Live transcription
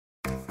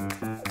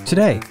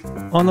Today,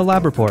 on the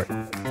Lab Report,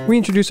 we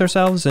introduce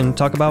ourselves and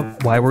talk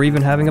about why we're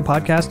even having a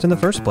podcast in the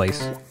first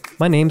place.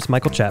 My name's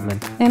Michael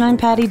Chapman. And I'm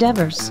Patti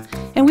Devers,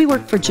 and we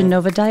work for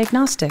Genova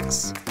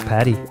Diagnostics.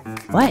 Patti.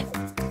 What?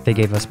 They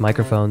gave us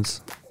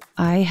microphones.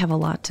 I have a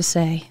lot to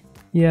say.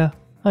 Yeah,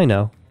 I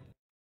know.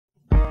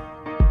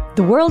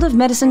 The world of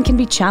medicine can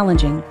be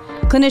challenging.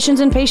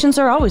 Clinicians and patients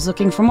are always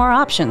looking for more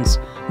options,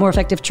 more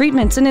effective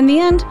treatments, and in the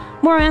end,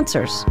 more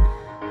answers.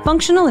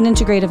 Functional and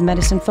integrative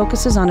medicine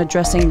focuses on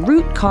addressing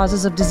root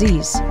causes of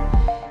disease.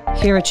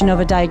 Here at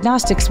Genova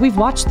Diagnostics, we've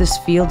watched this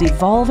field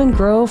evolve and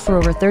grow for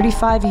over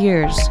 35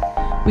 years.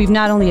 We've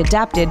not only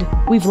adapted,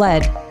 we've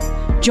led.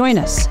 Join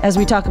us as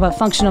we talk about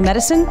functional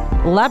medicine,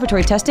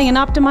 laboratory testing, and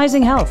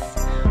optimizing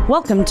health.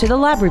 Welcome to the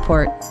Lab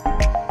Report.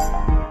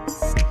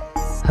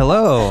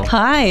 Hello.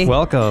 Hi.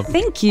 Welcome.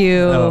 Thank you.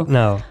 Oh,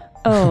 no.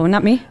 Oh,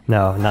 not me?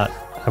 No, not.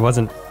 I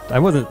wasn't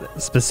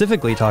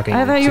specifically talking to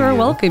you. I thought you were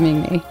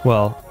welcoming me.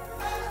 Well,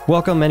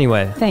 welcome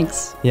anyway.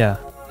 Thanks. Yeah.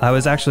 I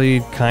was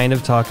actually kind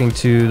of talking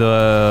to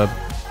the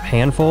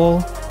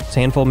handful,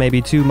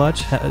 maybe too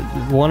much,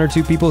 one or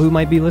two people who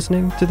might be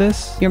listening to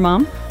this. Your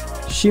mom?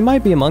 She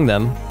might be among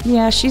them.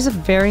 Yeah, she's a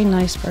very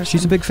nice person.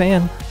 She's a big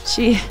fan.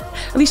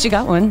 At least you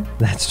got one.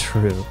 That's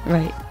true.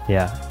 Right.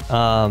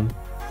 Yeah.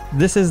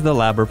 This is the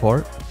Lab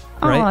Report,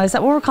 right? Oh, is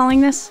that what we're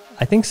calling this?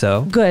 I think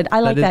so. Good. I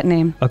like that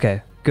name.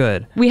 Okay,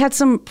 good. We had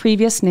some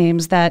previous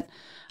names that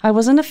I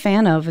wasn't a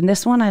fan of, and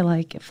this one I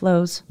like. It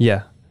flows.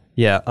 Yeah.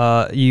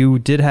 You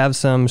did have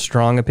some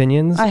strong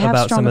opinions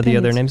about some of the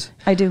other names.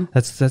 I do.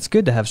 That's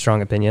good to have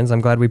strong opinions.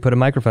 I'm glad we put a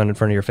microphone in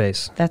front of your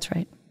face. That's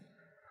right.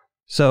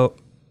 So,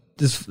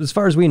 as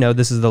far as we know,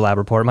 this is the Lab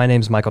Report. My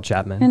name's Michael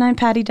Chapman. And I'm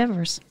Patti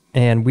Devers.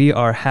 And we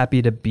are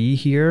happy to be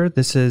here.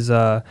 This is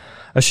a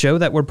show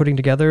that we're putting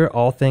together,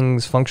 all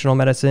things functional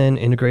medicine,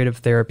 integrative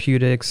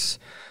therapeutics,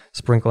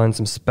 sprinkle in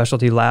some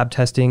specialty lab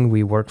testing.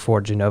 We work for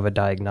Genova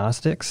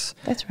Diagnostics.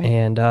 That's right.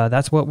 And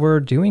that's what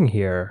we're doing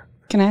here.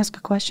 Can I ask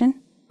a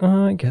question?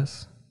 I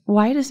guess.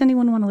 Why does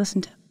anyone want to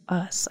listen to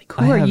us? Like,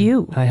 who are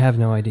you? I have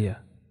no idea.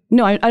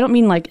 No, I don't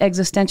mean like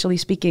existentially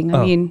speaking.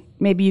 I mean,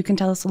 maybe you can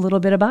tell us a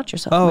little bit about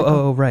yourself.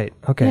 Oh, right.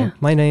 Okay. Yeah.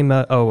 My name,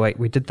 wait,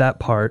 we did that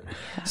part.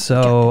 Yeah,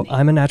 so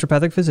I'm a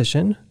naturopathic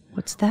physician.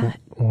 What's that?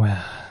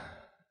 Well,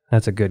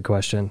 that's a good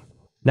question.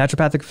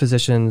 Naturopathic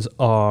physicians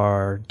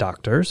are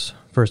doctors,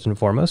 first and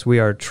foremost. We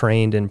are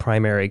trained in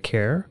primary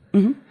care.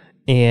 Mm-hmm.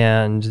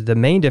 And the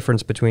main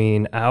difference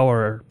between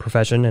our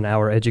profession and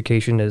our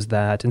education is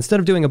that instead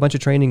of doing a bunch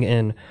of training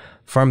in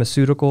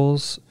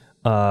pharmaceuticals,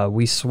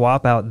 we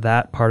swap out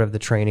that part of the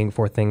training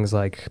for things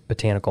like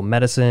botanical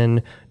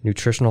medicine,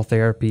 nutritional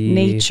therapy.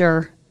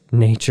 Nature.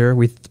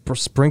 We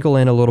sprinkle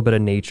in a little bit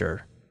of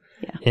nature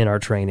in our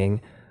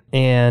training.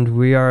 And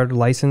we are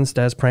licensed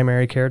as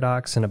primary care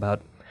docs in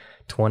about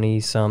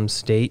 20-some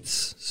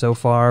states so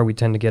far. We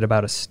tend to get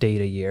about a state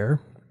a year.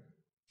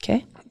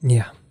 Okay.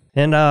 Yeah.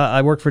 And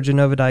I work for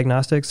Genova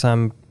Diagnostics.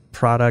 I'm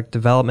product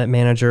development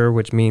manager,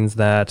 which means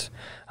that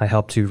I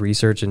help to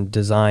research and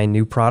design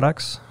new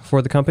products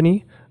for the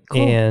company.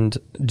 Cool. And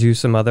do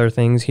some other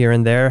things here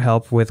and there,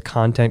 help with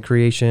content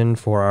creation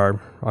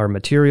for our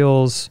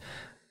materials,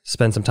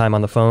 spend some time on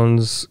the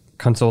phones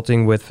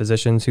consulting with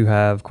physicians who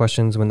have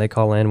questions when they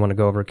call in, want to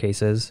go over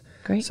cases.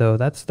 Great. So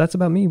that's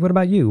about me. What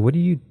about you? What do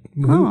you,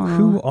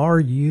 who are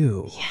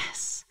you?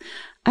 Yes.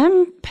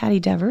 I'm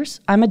Patti Devers.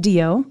 I'm a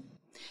DO.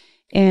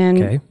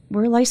 And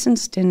we're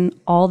licensed in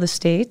all the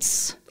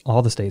states.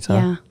 All the states, huh?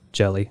 Yeah.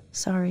 Jelly.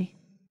 Sorry.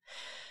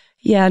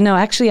 Yeah, no,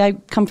 actually, I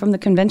come from the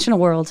conventional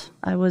world.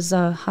 I was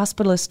a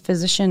hospitalist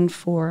physician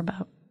for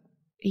about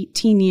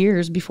 18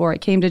 years before I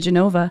came to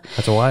Genova.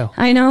 That's a while.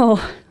 I know.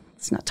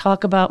 Let's not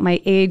talk about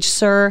my age,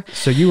 sir.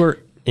 So you were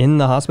in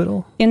the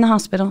hospital? In the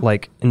hospital.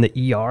 Like in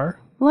the ER?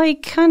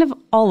 Like kind of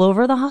all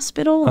over the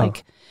hospital.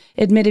 Like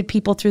admitted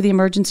people through the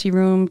emergency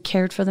room,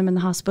 cared for them in the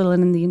hospital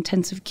and in the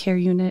intensive care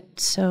unit.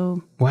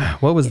 So. Wow.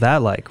 What was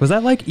that like? Was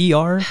that like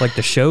ER? Like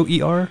the show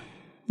ER?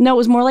 No, it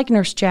was more like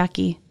Nurse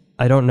Jackie.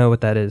 I don't know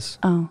what that is.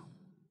 Oh.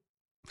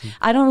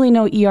 I don't really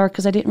know ER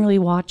because I didn't really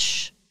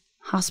watch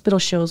hospital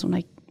shows when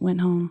I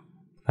went home.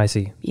 I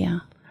see.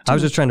 Yeah. I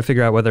was just trying to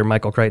figure out whether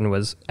Michael Crichton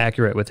was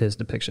accurate with his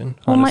depiction.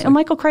 Well,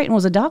 Michael Crichton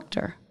was a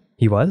doctor.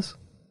 He was?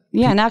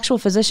 Yeah, an actual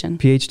physician.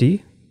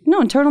 PhD?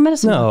 No, internal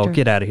medicine doctor. No,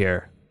 get out of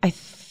here. I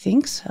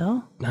think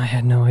so. I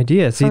had no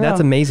idea. See,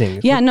 that's amazing.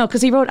 Yeah, no,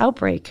 because he wrote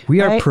Outbreak.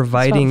 We are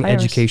providing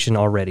education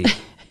already.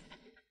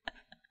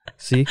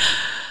 See?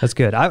 That's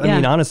good. I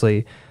mean,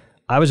 honestly,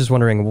 I was just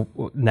wondering,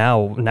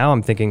 now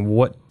I'm thinking,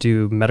 what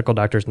do medical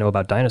doctors know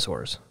about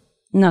dinosaurs?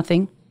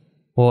 Nothing.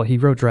 Well, he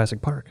wrote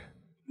Jurassic Park.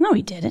 No,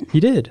 he didn't. He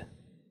did.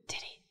 Did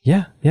he?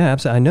 Yeah,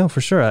 absolutely. I know for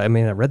sure. I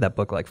mean, I read that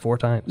book like 4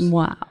 times.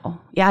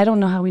 Wow. Yeah, I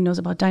don't know how he knows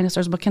about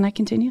dinosaurs, but can I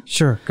continue?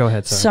 Sure. Go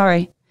ahead.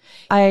 Sorry.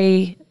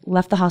 I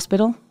left the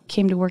hospital,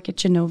 came to work at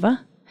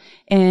Genova,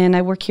 and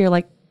I work here,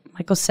 like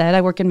Michael said,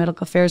 I work in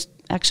medical affairs,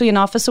 actually an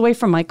office away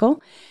from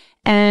Michael.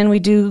 And we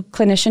do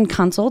clinician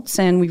consults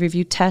and we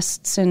review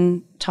tests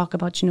and talk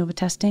about Genova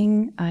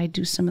testing. I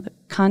do some of the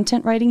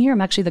content writing here.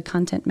 I'm actually the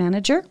content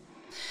manager.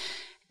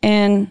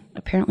 And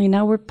apparently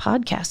now we're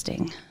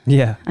podcasting.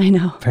 Yeah. I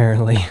know.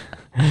 Apparently.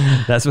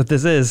 That's what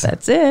this is.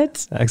 That's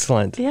it.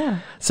 Excellent. Yeah.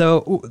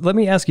 So let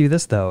me ask you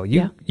this, though.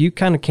 You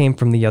kind of came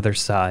from the other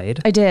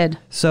side. I did.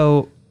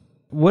 So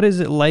what is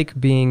it like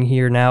being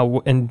here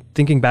now and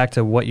thinking back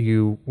to what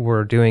you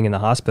were doing in the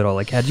hospital?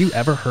 Like, had you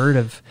ever heard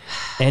of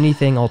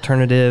anything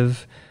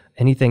alternative,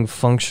 anything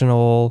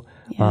functional?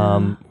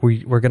 Yeah.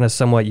 We're going to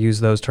somewhat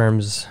use those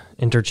terms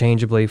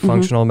interchangeably: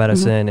 functional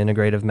medicine,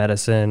 integrative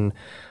medicine,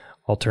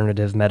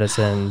 alternative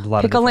medicine.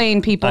 Pick a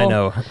lane, people. I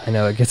know.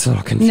 It gets a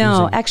little confusing.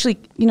 No, actually,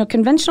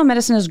 conventional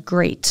medicine is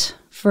great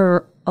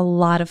for a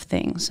lot of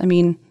things. I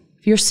mean,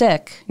 if you're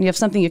sick and you have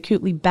something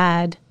acutely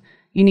bad,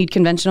 you need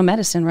conventional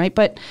medicine, right?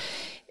 But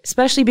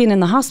especially being in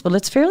the hospital,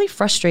 it's fairly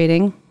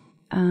frustrating.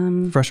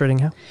 Frustrating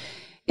how?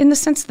 In the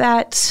sense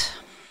that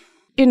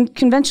in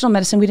conventional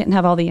medicine, we didn't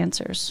have all the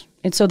answers.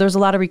 And so there's a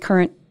lot of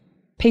recurrent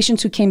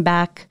patients who came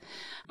back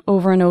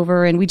over and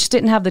over, and we just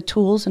didn't have the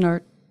tools in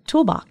our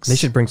toolbox. They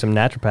should bring some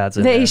naturopaths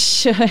in there. They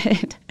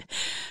should.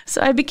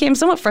 So I became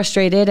somewhat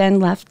frustrated and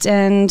left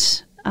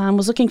and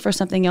was looking for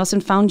something else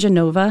and found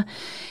Genova.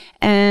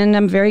 And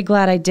I'm very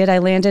glad I did. I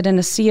landed in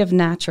a sea of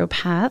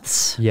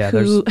naturopaths. Yeah,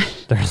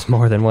 there's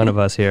more than one of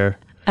us here.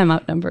 I'm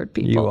outnumbered,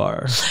 people. You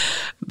are.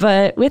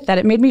 But with that,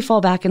 it made me fall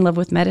back in love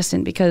with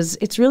medicine because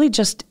it's really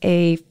just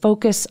a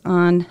focus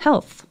on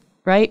health,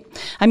 right?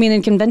 I mean,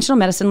 in conventional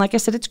medicine, like I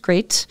said, it's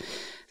great.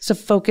 It's a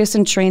focus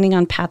and training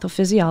on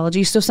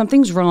pathophysiology. So if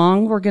something's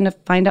wrong, we're going to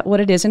find out what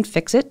it is and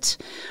fix it.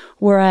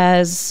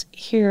 Whereas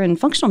here in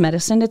functional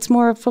medicine, it's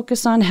more a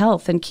focus on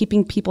health and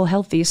keeping people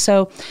healthy.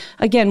 So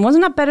again, one's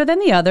not better than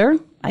the other.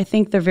 I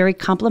think they're very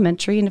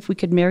complementary. And if we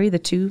could marry the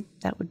two,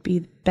 that would be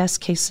the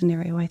best case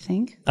scenario, I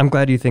think. I'm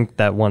glad you think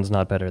that one's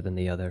not better than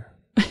the other.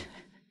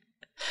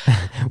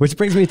 Which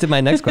brings me to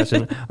my next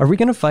question. Are we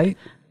going to fight?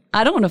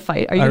 I don't want to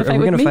fight. Are you going to fight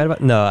with me? Are we going to fight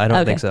about? No, I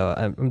don't think so.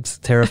 I'm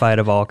terrified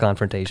of all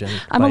confrontation.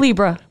 I'm a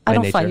Libra. I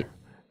don't fight.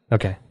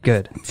 Okay,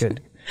 good.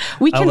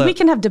 We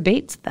can have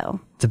debates, though.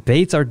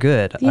 Debates are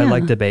good. Yeah. I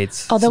like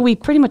debates. Although we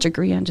pretty much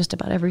agree on just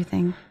about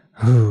everything.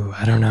 Ooh,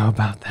 I don't know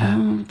about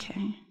that.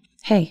 Okay.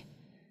 Hey.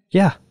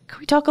 Yeah. Can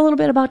we talk a little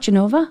bit about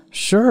Genova?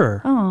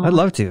 Sure. Oh. I'd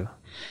love to.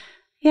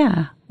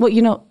 Yeah.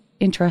 Well,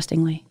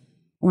 interestingly,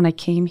 when I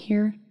came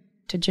here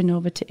to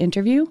Genova to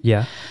interview,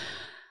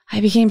 I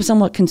became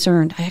somewhat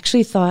concerned. I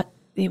actually thought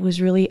it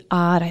was really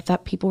odd. I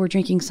thought people were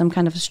drinking some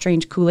kind of a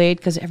strange Kool-Aid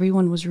because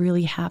everyone was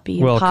really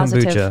happy and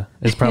positive. Kombucha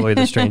is probably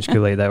the strange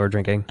Kool-Aid that we're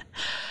drinking.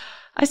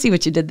 I see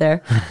what you did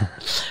there.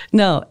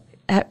 No,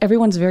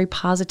 everyone's very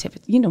positive.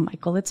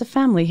 Michael, it's a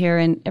family here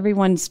and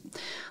everyone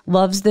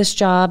loves this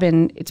job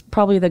and it's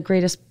probably the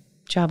greatest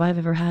job I've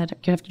ever had. You're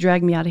going to have to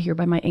drag me out of here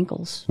by my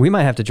ankles. We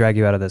might have to drag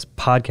you out of this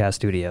podcast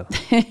studio.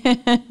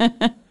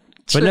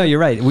 But no, you're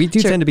right. We do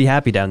tend to be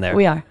happy down there.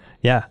 We are.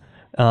 Yeah.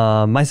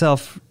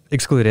 Myself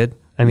excluded.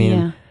 I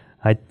mean,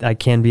 I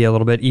can be a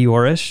little bit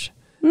Eeyore-ish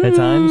at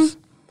times.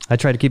 I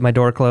try to keep my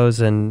door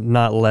closed and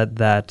not let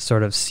that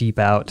sort of seep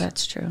out.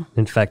 That's true.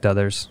 Infect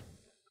others.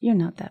 You're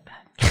not that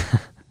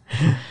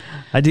bad.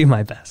 I do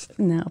my best.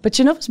 No, but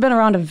Genova's been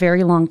around a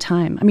very long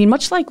time. I mean,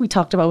 much like we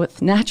talked about with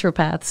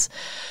naturopaths,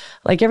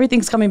 like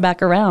everything's coming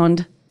back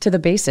around to the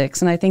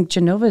basics. And I think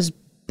Genova's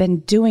been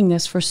doing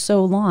this for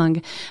so long.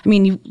 I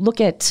mean, you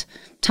look at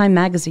Time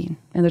Magazine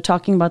and they're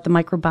talking about the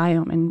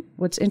microbiome. And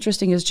what's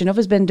interesting is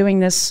Genova's been doing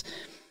this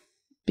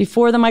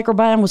before the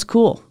microbiome was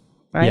cool,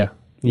 right?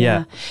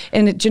 Yeah.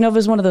 And Genova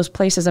is one of those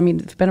places, I mean,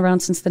 they've been around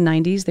since the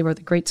 90s. They were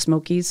the Great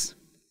Smokies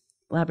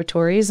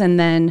laboratories and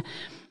then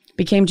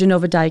became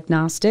Genova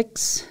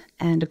Diagnostics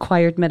and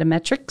acquired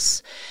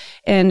Metametrics.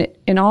 And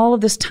in all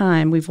of this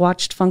time, we've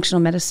watched functional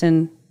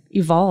medicine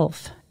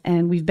evolve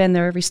and we've been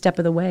there every step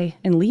of the way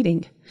and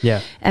leading.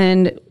 Yeah.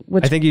 And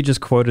I think you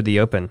just quoted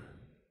the Open.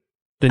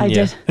 Didn't you?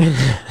 Did.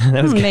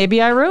 That was Maybe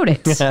I wrote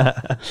it.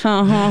 But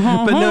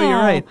no, you're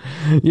right.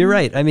 You're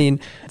right. I mean,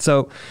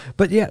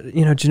 but yeah,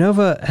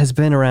 Genova has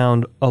been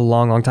around a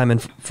long, long time. And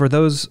for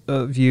those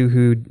of you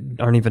who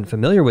aren't even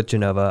familiar with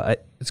Genova,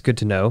 it's good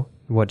to know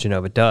what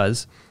Genova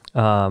does.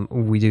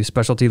 We do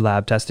specialty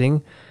lab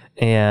testing.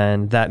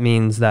 And that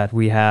means that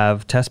we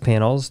have test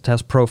panels,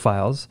 test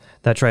profiles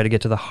that try to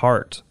get to the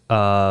heart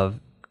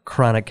of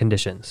chronic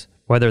conditions,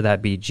 whether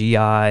that be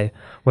GI,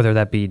 whether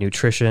that be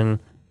nutrition,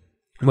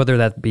 whether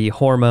that be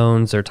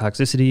hormones or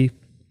toxicity.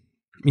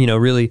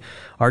 Really,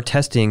 our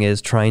testing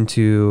is trying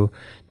to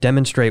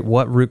demonstrate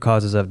what root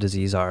causes of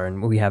disease are.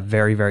 And we have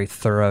very, very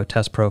thorough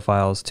test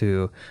profiles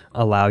to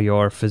allow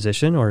your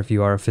physician, or if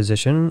you are a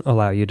physician,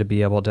 allow you to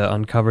be able to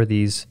uncover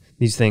these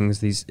things,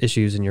 these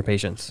issues in your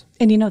patients.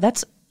 And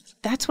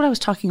that's what I was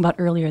talking about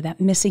earlier,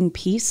 that missing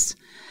piece,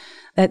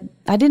 that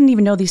I didn't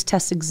even know these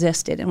tests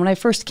existed. And when I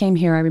first came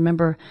here, I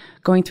remember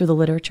going through the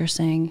literature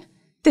saying,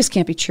 this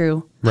can't be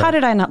true. Right. How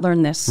did I not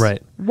learn this?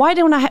 Right. Why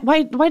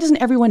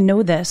doesn't everyone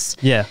know this?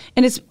 Yeah.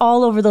 And it's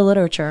all over the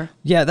literature.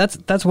 Yeah,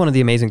 that's one of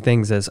the amazing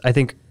things is I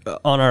think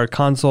on our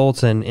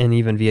consults and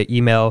even via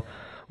email,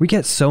 we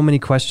get so many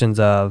questions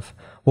of,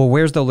 well,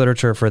 where's the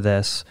literature for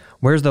this?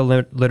 Where's the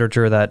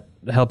literature that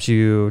helps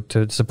you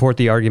to support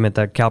the argument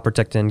that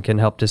calprotectin can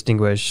help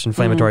distinguish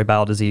inflammatory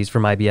bowel disease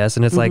from IBS?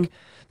 And it's like,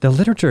 the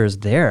literature is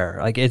there.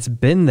 Like, it's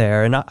been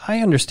there. And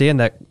I understand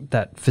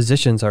that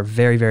physicians are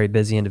very, very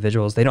busy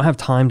individuals. They don't have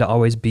time to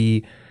always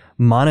be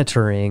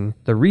monitoring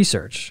the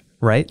research,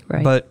 right?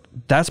 But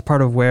that's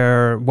part of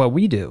what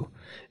we do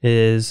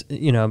is,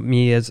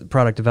 me as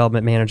product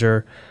development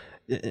manager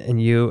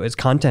and you as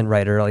content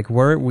writer, like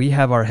we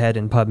have our head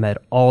in PubMed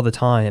all the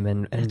time.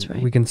 And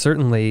we can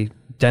certainly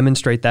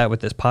demonstrate that with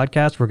this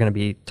podcast. We're going to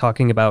be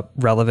talking about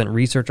relevant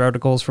research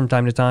articles from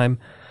time to time.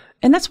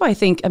 And that's why I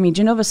think,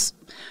 Genova,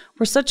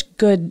 we're such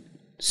good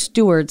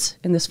stewards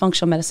in this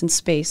functional medicine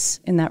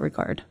space in that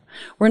regard.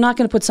 We're not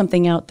going to put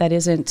something out that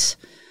isn't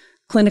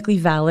clinically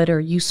valid or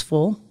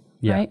useful,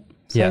 right?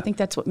 So I think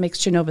that's what makes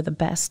Genova the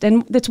best.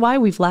 And that's why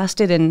we've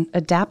lasted and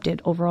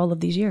adapted over all of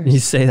these years. You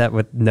say that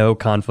with no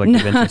conflict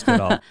of interest at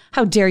all.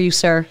 How dare you,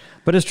 sir?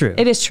 But it's true.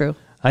 It is true.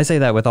 I say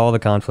that with all the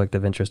conflict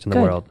of interest in the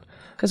world.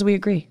 Because we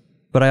agree.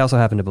 But I also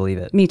happen to believe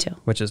it. Me too.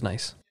 Which is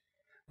nice.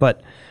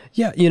 But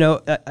yeah,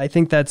 I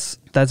think that's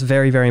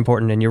very, very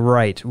important. And you're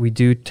right. We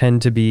do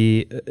tend to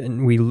be,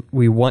 and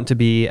we want to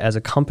be as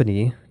a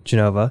company,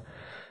 Genova,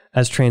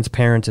 as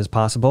transparent as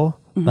possible,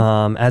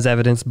 as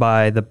evidenced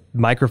by the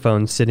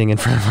microphone sitting in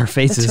front of our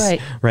faces.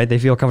 That's right? They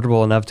feel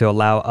comfortable enough to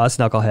allow us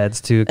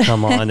knuckleheads to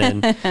come on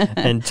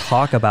and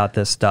talk about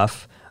this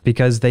stuff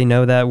because they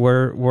know that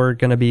we're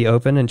going to be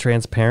open and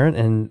transparent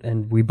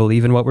and we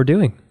believe in what we're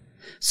doing.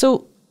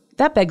 So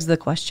that begs the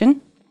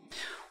question.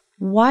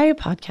 Why a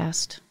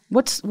podcast?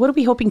 What are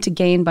we hoping to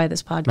gain by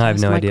this podcast, I have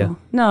no Michael? idea.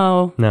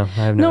 No, I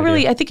have no idea.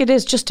 Really, I think it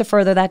is just to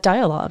further that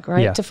dialogue,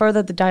 right? Yeah. To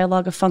further the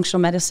dialogue of functional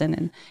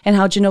medicine and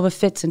how Genova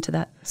fits into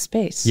that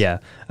space. Yeah.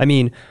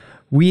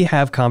 We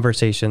have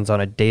conversations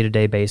on a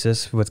day-to-day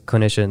basis with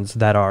clinicians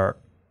that are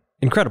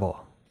incredible.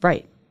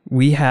 Right.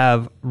 We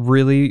have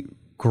really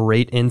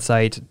great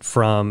insight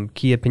from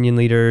key opinion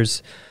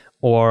leaders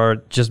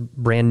or just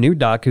brand new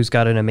doc who's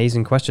got an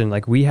amazing question.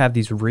 Like, we have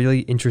these really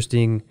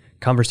interesting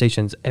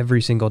conversations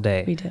every single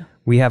day. We do.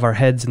 We have our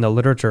heads in the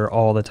literature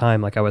all the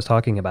time, like I was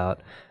talking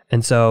about.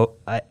 And so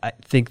I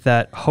think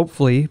that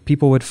hopefully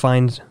people would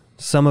find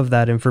some of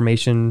that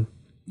information,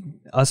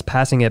 us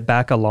passing it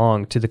back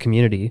along to the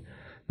community,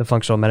 the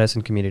functional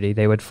medicine community,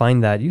 they would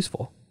find that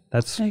useful.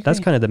 That's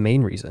kind of the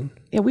main reason.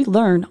 Yeah, we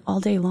learn all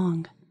day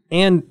long.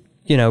 And,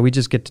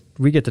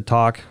 we get to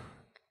talk,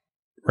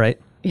 right?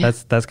 Yeah.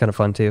 That's kind of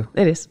fun too.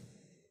 It is.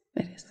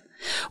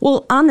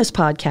 Well, on this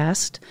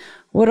podcast,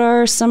 what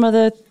are some of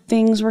the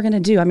things we're going to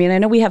do? I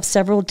know we have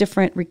several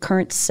different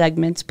recurrent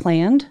segments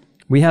planned.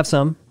 We have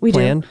some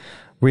planned.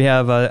 We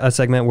have a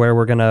segment where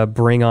we're going to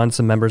bring on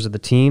some members of the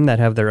team that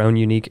have their own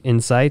unique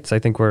insights. I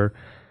think we're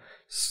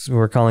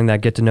calling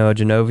that Get to Know a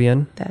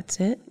Genovian.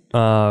 That's it.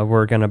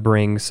 We're going to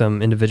bring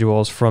some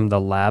individuals from the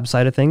lab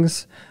side of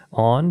things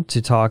on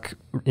to talk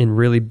in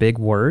really big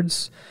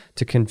words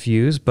to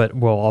confuse, but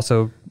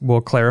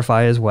we'll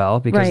clarify as well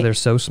because they're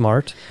so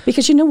smart.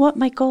 Because you know what,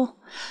 Michael?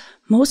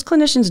 Most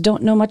clinicians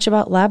don't know much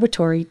about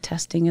laboratory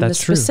testing and That's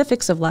the true.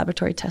 specifics of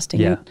laboratory testing.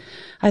 Yeah. And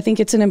I think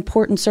it's an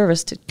important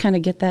service to kind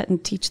of get that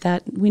and teach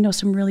that. We know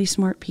some really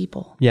smart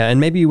people. Yeah,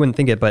 and maybe you wouldn't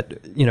think it, but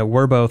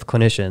we're both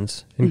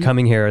clinicians, and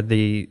coming here,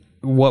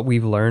 what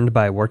we've learned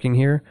by working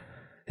here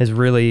has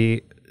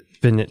really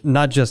been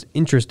not just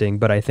interesting,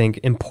 but I think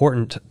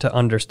important to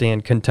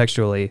understand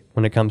contextually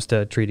when it comes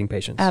to treating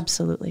patients.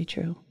 Absolutely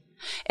true.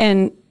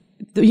 And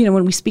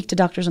when we speak to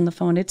doctors on the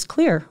phone, it's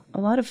clear a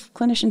lot of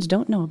clinicians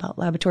don't know about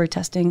laboratory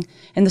testing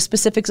and the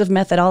specifics of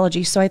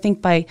methodology. So I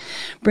think by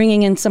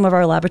bringing in some of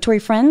our laboratory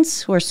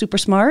friends who are super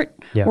smart,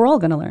 we're all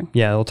going to learn.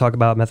 Yeah, they'll talk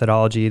about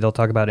methodology. They'll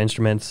talk about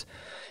instruments.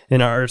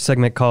 In our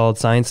segment called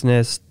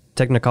Scienceness,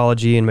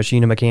 Technology, and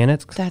Machine and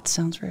Mechanics. That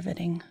sounds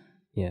riveting.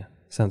 Yeah,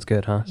 sounds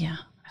good, huh? Yeah.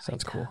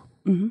 Sounds cool.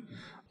 Mm-hmm.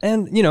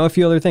 And, a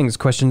few other things.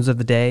 Questions of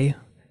the day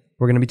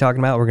we're going to be talking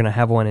about. We're going to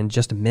have one in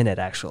just a minute,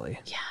 actually.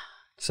 Yeah.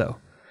 So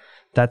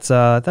that's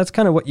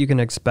kind of what you can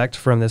expect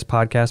from this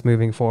podcast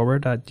moving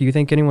forward. Do you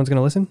think anyone's going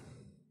to listen?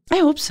 I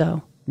hope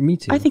so. Me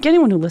too. I think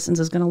anyone who listens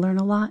is going to learn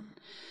a lot.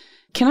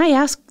 Can I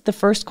ask the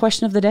first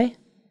question of the day?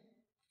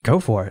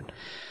 Go for it.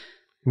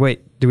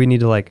 Wait, do we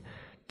need to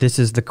this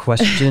is the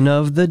question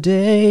of the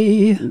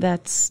day?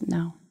 That's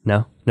no.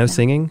 No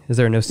singing? Is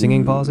there a no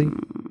singing policy?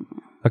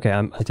 Okay,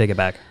 I take it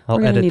back.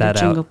 I'll edit that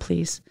out. Jingle,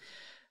 please.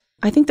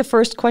 I think the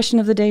first question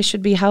of the day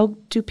should be, how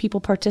do people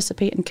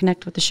participate and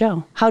connect with the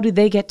show? How do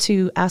they get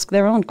to ask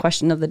their own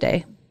question of the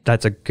day?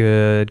 That's a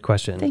good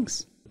question.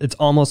 Thanks. It's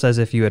almost as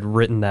if you had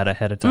written that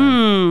ahead of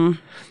time.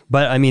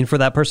 But for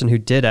that person who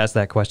did ask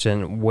that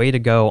question, way to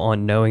go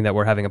on knowing that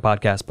we're having a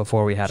podcast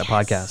before we had a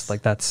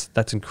podcast.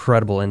 That's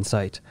incredible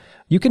insight.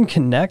 You can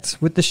connect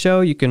with the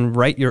show. You can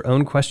write your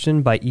own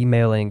question by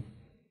emailing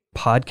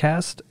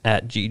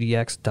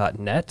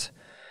podcast@gdx.net.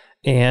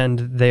 And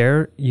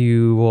there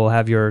you will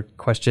have your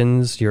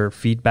questions, your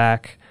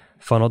feedback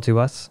funneled to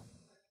us.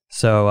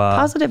 So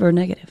positive or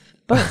negative?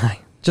 Both.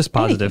 Just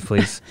positive,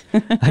 please.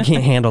 I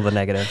can't handle the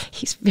negative.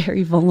 He's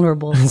very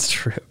vulnerable. It's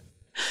true.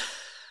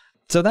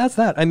 So that's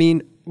that. I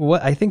mean,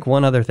 I think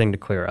one other thing to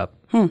clear up.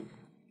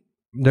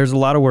 There's a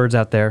lot of words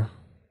out there.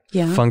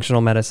 Yeah.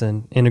 Functional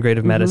medicine,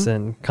 integrative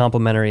medicine,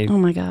 complementary, Oh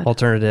my God.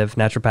 alternative,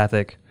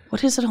 naturopathic.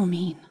 What does it all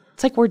mean?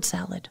 It's like word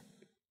salad.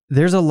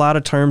 There's a lot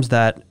of terms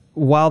that,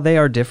 while they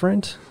are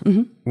different,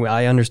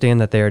 I understand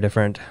that they are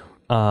different.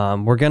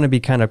 We're going to be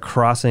kind of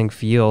crossing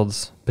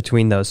fields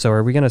between those. So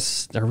are we going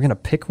to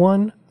pick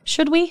one?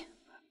 Should we?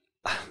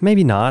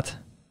 Maybe not.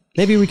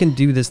 Maybe we can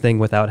do this thing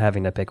without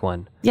having to pick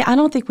one. Yeah, I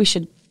don't think we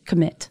should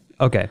commit.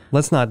 Okay,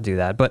 let's not do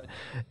that. But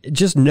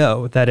just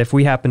know that if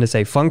we happen to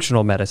say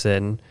functional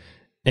medicine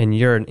and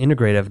you're an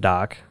integrative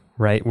doc,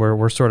 right?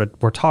 We're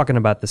talking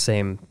about the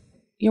same.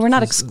 Yeah, we're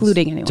not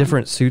excluding anyone.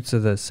 Different suits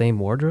of the same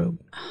wardrobe.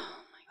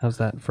 How's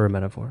that for a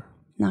metaphor?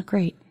 Not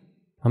great.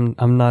 I'm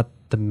not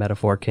the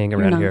metaphor king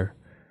around here,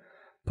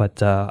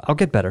 but I'll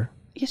get better.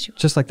 Yes, you will.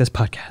 Just like this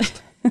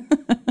podcast.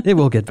 It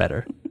will get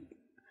better.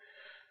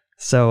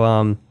 So,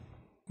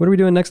 what are we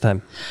doing next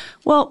time?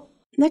 Well,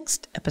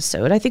 next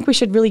episode, I think we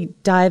should really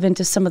dive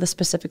into some of the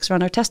specifics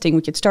around our testing.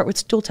 We could start with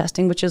stool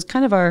testing, which is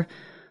kind of our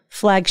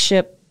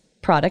flagship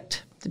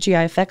product, the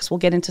GI-FX. We'll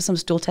get into some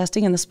stool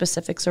testing and the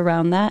specifics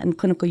around that and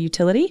clinical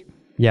utility.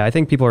 Yeah, I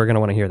think people are going to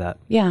want to hear that.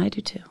 Yeah, I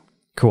do too.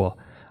 Cool.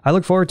 I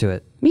look forward to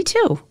it. Me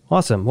too.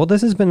 Awesome. Well,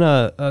 this has been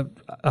a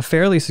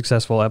fairly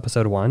successful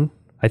episode 1,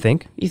 I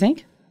think. You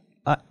think?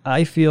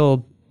 I feel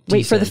decent.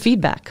 Wait for the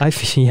feedback. I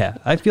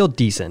feel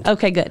decent.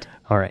 Okay, good.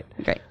 All right.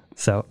 Great.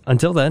 So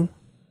until then,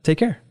 take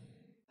care.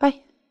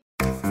 Bye.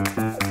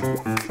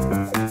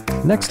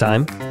 Next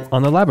time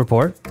on the Lab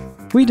Report,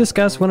 we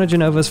discuss one of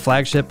Genova's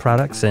flagship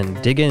products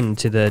and dig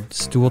into the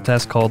stool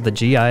test called the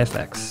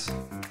GI-FX.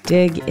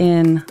 Dig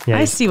in. Yeah,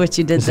 I see what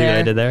you did See there. what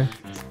I did there?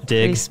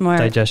 Dig, Pretty smart.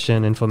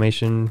 digestion,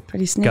 inflammation,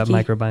 Pretty sneaky. gut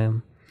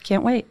microbiome.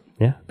 Can't wait.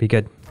 Yeah, be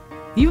good.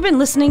 You've been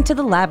listening to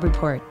the Lab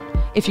Report.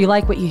 If you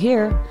like what you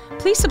hear,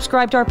 please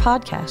subscribe to our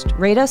podcast,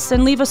 rate us,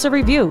 and leave us a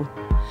review.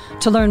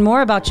 To learn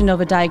more about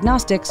Genova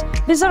Diagnostics,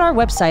 visit our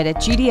website at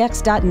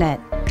gdx.net.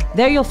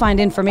 There you'll find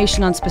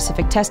information on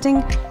specific testing,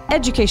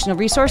 educational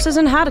resources,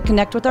 and how to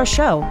connect with our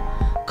show.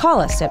 Call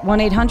us at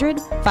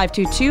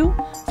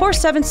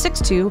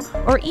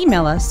 1-800-522-4762 or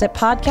email us at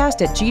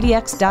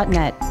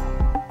podcast@gdx.net.